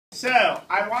So,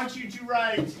 I want you to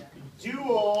write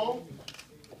dual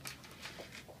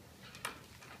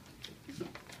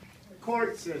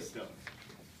court system.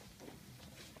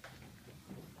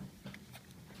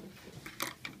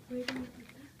 You're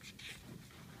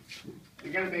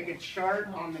going to make a chart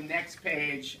on the next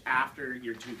page after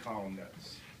your two-column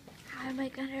notes. How am I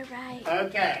going to write?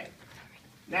 Okay.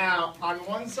 Now, on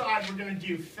one side, we're going to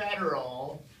do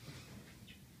federal.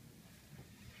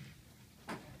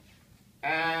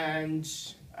 And,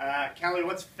 Kelly,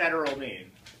 what's federal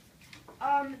mean?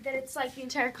 That it's like the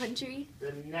entire country.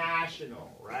 The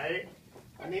national, right?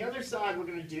 On the other side, we're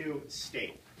going to do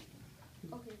state.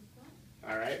 Okay.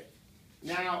 All right?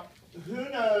 Now, who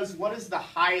knows what is the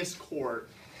highest court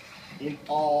in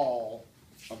all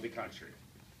of the country?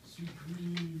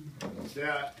 Supreme.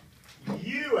 The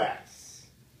U.S.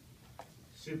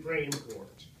 Supreme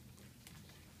Court.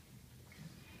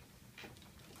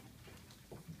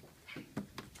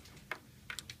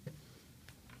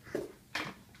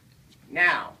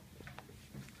 Now,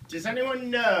 does anyone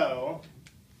know,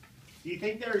 do you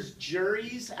think there's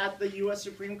juries at the U.S.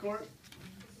 Supreme Court?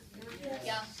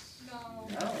 Yeah.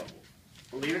 No.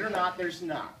 Believe it or not, there's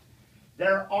not.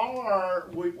 There are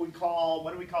what do we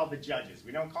call the judges?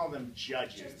 We don't call them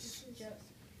judges.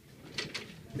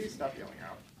 Please stop yelling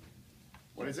out.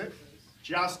 What is it?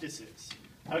 Justices.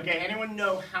 Okay, anyone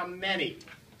know how many?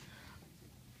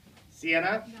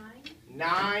 Sienna? 9.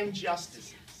 9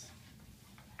 justices.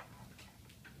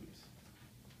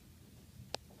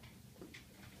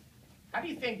 How do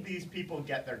you think these people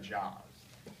get their jobs?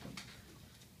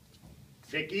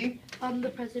 Vicki? The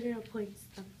president appoints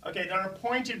them. Okay, they're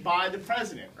appointed by the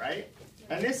president, right?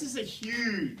 And this is a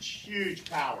huge, huge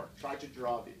power. Try to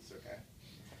draw these,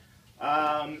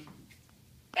 okay?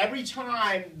 Every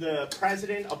time the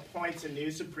president appoints a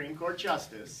new Supreme Court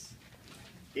justice,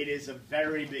 it is a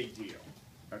very big deal,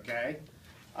 okay?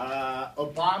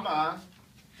 Obama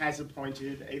has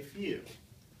appointed a few.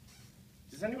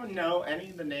 Does anyone know any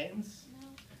of the names?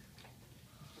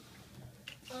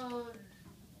 Oh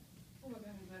my God,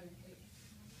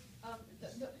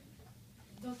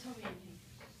 don't tell me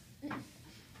anything.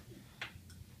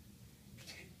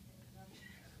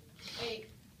 Wait.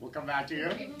 We'll come back to you.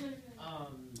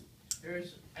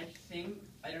 There's, I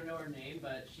don't know her name,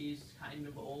 but she's kind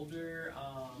of older.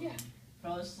 Yeah.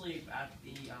 Fell asleep at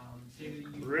the State of the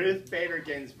Union. Ruth Bader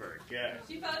Ginsburg. Good.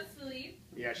 She fell asleep.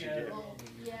 Yeah, she did.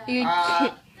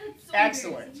 Yeah. That's so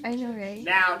Excellent. I know, right?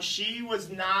 Now, she was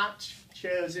not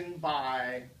chosen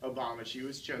by Obama. She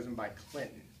was chosen by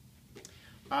Clinton.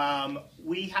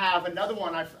 We have another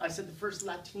one. I said the first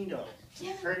Latino.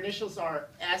 Yeah. Her initials are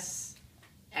SS.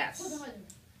 Sotomayor.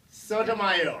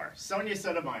 Sotomayor. Sonia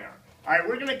Sotomayor. All right,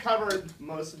 we're going to cover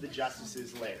most of the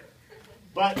justices later.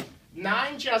 But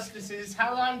 9 justices,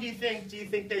 how long do you think? Do you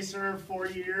think they serve 4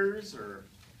 years or?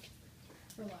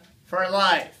 For life. For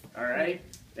life, all right?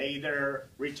 They either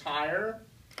retire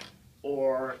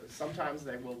or sometimes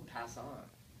they will pass on, all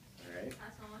right?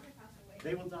 Pass on or pass away?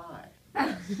 They will die.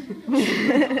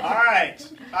 All right.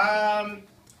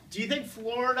 Do you think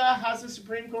Florida has a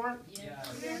Supreme Court? Yeah.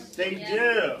 They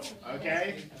do,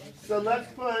 okay? So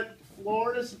let's put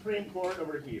Florida Supreme Court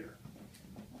over here.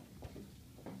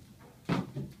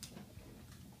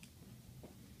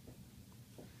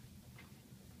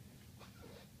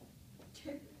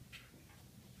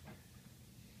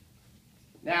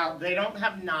 Now, they don't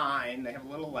have 9, they have a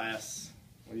little less.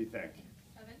 What do you think?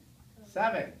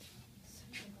 7.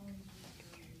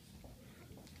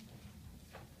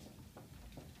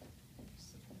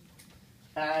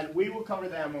 And we will cover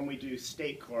them when we do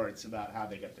state courts about how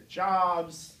they get their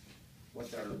jobs, what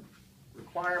their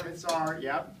requirements are.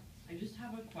 Yep. I just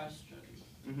have a question.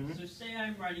 Mm-hmm. So say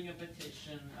I'm writing a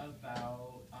petition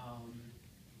about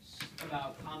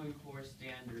Common Core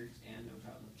standards and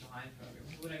about the Design program.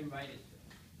 Who would I write it to?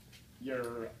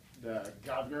 The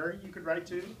governor you could write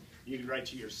to. You could write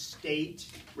to your state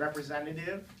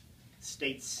representative,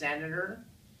 state senator.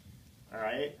 All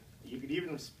right. You could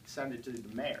even send it to the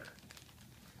mayor.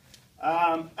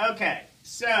 Okay,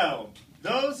 so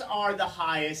those are the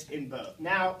highest in both.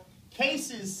 Now,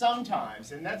 cases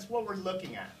sometimes, and that's what we're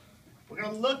looking at. We're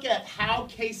going to look at how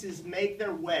cases make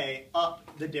their way up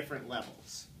the different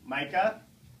levels. Micah?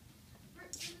 For the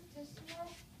testimonial,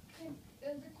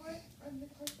 are the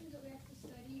questions that we have to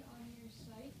study on your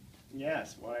site?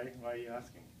 Yes, why are you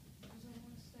asking? Because I want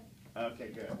to study. Okay,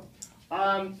 good.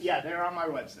 Yeah, they're on my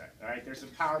website. All right, there's a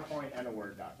PowerPoint and a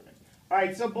Word document. All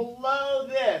right, so below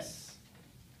this,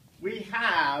 we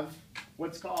have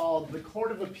what's called the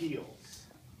Court of Appeals.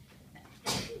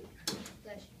 Bless you.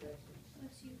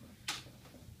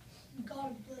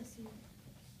 God bless you.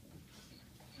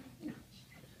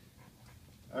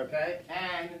 Okay,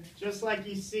 and just like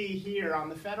you see here on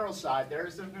the federal side,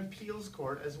 there's an appeals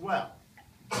court as well.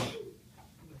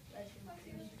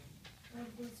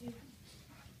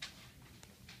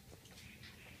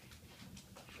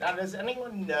 Now, does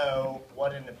anyone know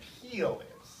what an appeal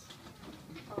is?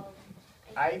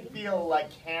 I feel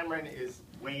like Cameron is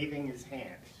waving his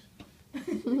hand.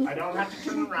 I don't have to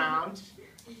turn around.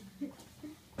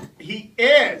 He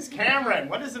is! Cameron,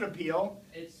 what is an appeal?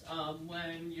 It's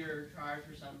when you're tried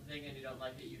for something and you don't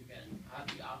like it, you can have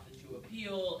the option to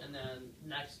appeal, and then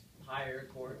next higher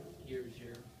court hears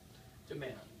your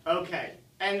demand. Okay,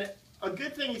 and a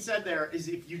good thing he said there is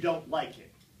if you don't like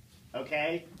it,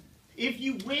 okay? If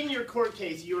you win your court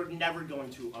case, you're never going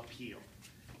to appeal.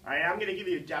 All right, I'm going to give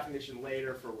you a definition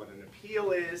later for what an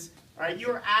appeal is. All right,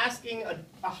 you're asking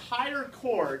a higher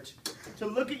court to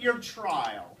look at your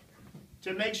trial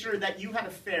to make sure that you had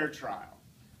a fair trial.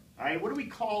 All right, what do we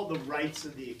call the rights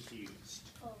of the accused?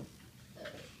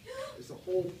 It's a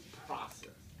whole process.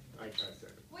 I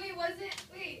said. I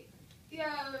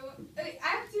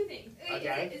have two things.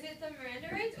 Okay. Is it the Miranda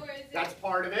rights, or is it? That's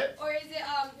part of it. Or is it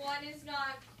one is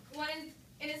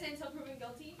innocent until proven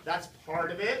guilty? That's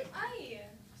part of it.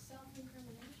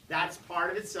 Self-incrimination. That's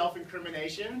part of it,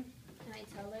 self-incrimination. Can I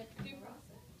tell it? Due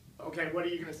process. Okay, what are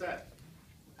you going to say?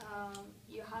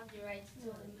 You have the right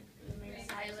to remain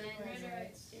silent.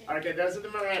 Okay, those are the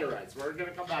Miranda rights. We're going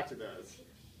to come back to those.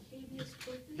 Habeas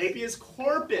corpus. Habeas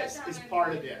corpus is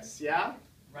part of this, yeah?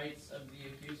 Rights of the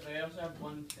accused. I also have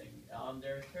one thing.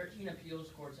 There are 13 appeals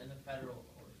courts in the federal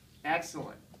court.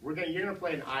 Excellent. You're gonna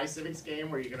play an iCivics game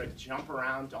where you're gonna jump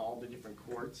around to all the different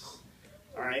courts.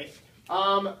 All right.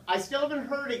 I still haven't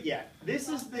heard it yet. This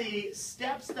is the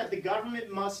steps that the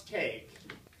government must take.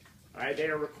 All right, they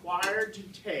are required to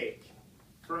take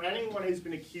for anyone who's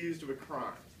been accused of a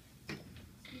crime.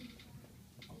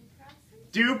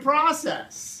 Due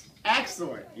process.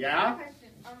 Excellent. Yeah. Question.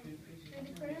 For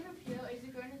the Court of Appeal, is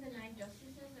it going to the 9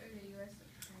 justices or the U.S.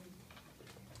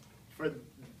 Supreme?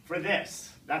 For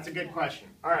this, that's a good question.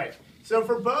 All right. So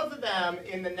for both of them,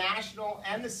 in the national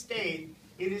and the state,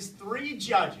 it is 3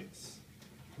 judges.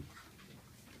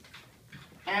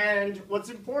 And what's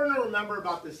important to remember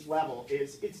about this level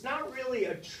is it's not really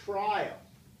a trial.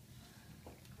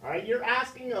 All right, you're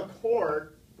asking a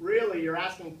court, really, you're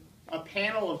asking a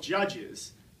panel of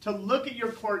judges to look at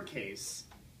your court case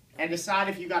and decide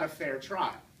if you got a fair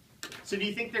trial. So do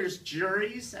you think there's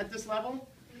juries at this level?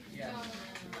 Yeah.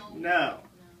 No.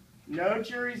 No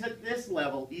juries at this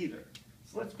level either.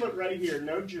 So let's put right here,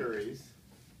 no juries.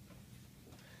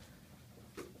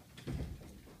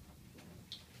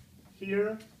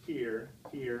 Here, here,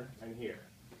 here, and here.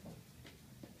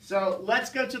 So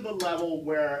let's go to the level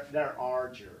where there are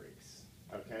juries,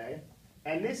 okay?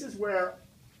 And this is where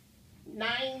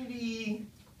 90%,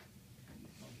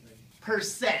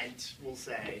 we'll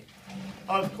say,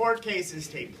 of court cases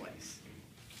take place,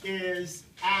 is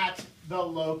at the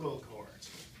local court.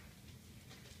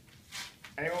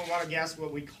 Anyone want to guess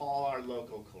what we call our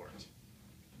local court?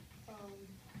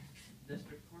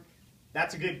 District court?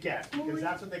 That's a good guess, because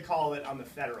that's what they call it on the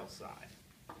federal side.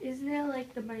 Isn't it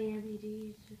like the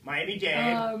Miami-Dade?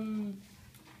 Miami-Dade.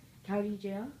 County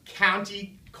jail?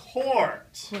 County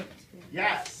court. Court.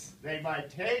 Yes, they might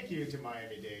take you to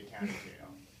Miami-Dade County Jail.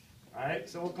 All right,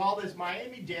 so we'll call this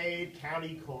Miami-Dade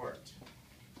County Court.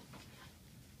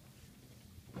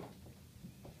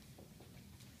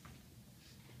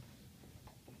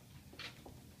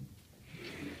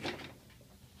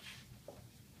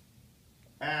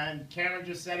 And Cameron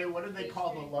just said it. What do they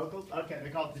call the local? Okay, they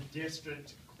call it the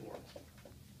district court.